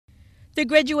The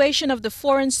graduation of the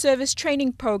Foreign Service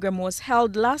Training Program was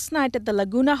held last night at the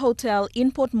Laguna Hotel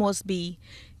in Port Moresby.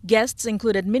 Guests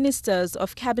included ministers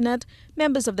of cabinet,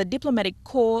 members of the diplomatic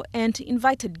corps and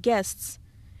invited guests.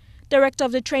 Director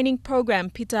of the training program,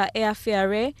 Peter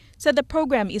Eafeare, said the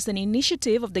program is an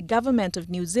initiative of the Government of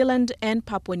New Zealand and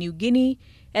Papua New Guinea,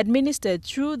 administered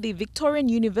through the Victorian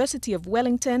University of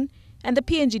Wellington and the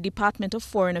PNG Department of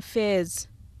Foreign Affairs.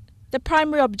 The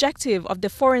primary objective of the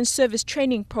Foreign Service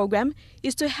Training Program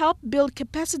is to help build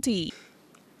capacity.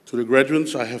 To the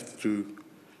graduates, I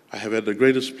have had the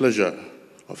greatest pleasure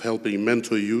of helping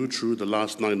mentor you through the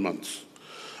last 9 months.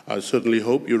 I certainly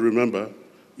hope you remember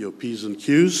your P's and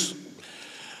Q's,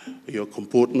 your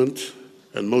comportment,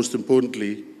 and most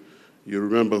importantly, you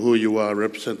remember who you are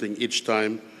representing each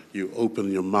time you open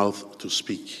your mouth to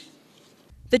speak.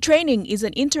 The training is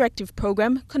an interactive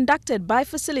program conducted by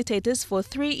facilitators for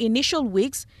 3 initial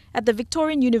weeks at the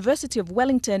Victorian University of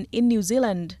Wellington in New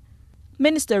Zealand.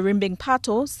 Minister Rimbink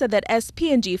Pato said that as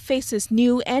PNG faces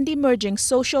new and emerging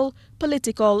social,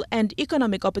 political and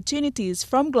economic opportunities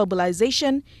from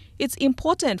globalization, it's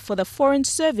important for the Foreign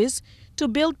Service to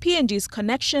build PNG's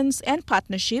connections and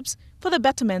partnerships for the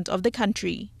betterment of the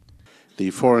country.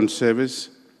 The Foreign Service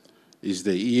is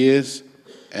the ears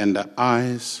and the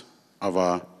eyes of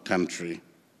our country.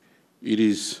 It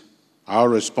is our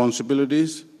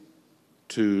responsibilities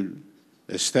to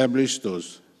establish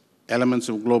those elements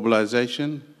of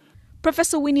globalization.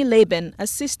 Professor Winnie Laban,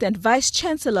 Assistant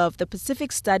Vice-Chancellor of the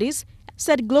Pacific Studies,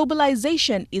 said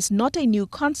globalization is not a new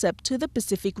concept to the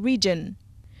Pacific region.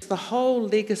 The whole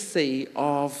legacy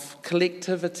of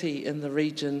collectivity in the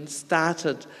region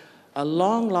started a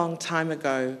long, long time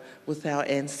ago with our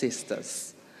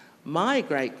ancestors. My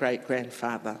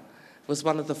great-great-grandfather was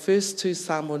one of the first 2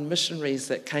 Samoan missionaries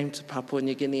that came to Papua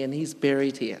New Guinea, and he's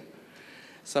buried here.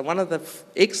 So one of the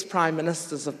ex-prime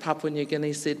ministers of Papua New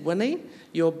Guinea said, "Winnie,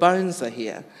 your bones are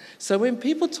here." So when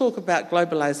people talk about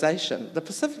globalization, the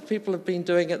Pacific people have been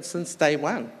doing it since day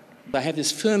one. I have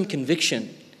this firm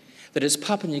conviction that it's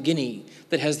Papua New Guinea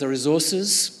that has the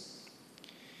resources,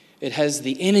 it has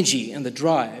the energy and the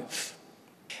drive.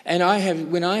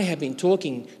 And when I have been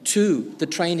talking to the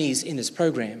trainees in this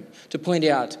program to point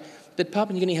out that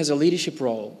Papua New Guinea has a leadership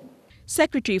role.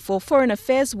 Secretary for Foreign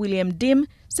Affairs William Dim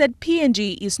said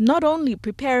PNG is not only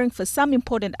preparing for some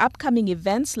important upcoming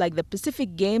events like the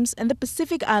Pacific Games and the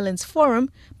Pacific Islands Forum,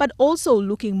 but also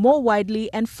looking more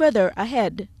widely and further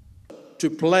ahead. To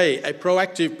play a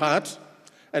proactive part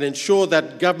and ensure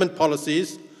that government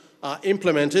policies are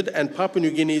implemented and Papua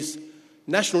New Guinea's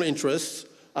national interests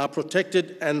are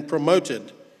protected and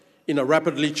promoted in a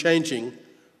rapidly changing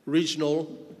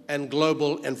regional and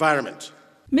global environment.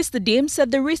 Mr. Dim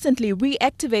said the recently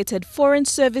reactivated Foreign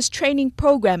Service Training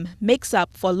Program makes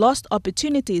up for lost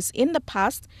opportunities in the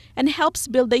past and helps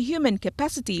build the human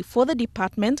capacity for the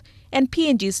department and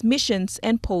PNG's missions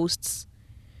and posts.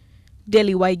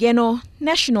 Deli Waigeno,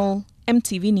 National,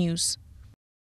 EMTV News.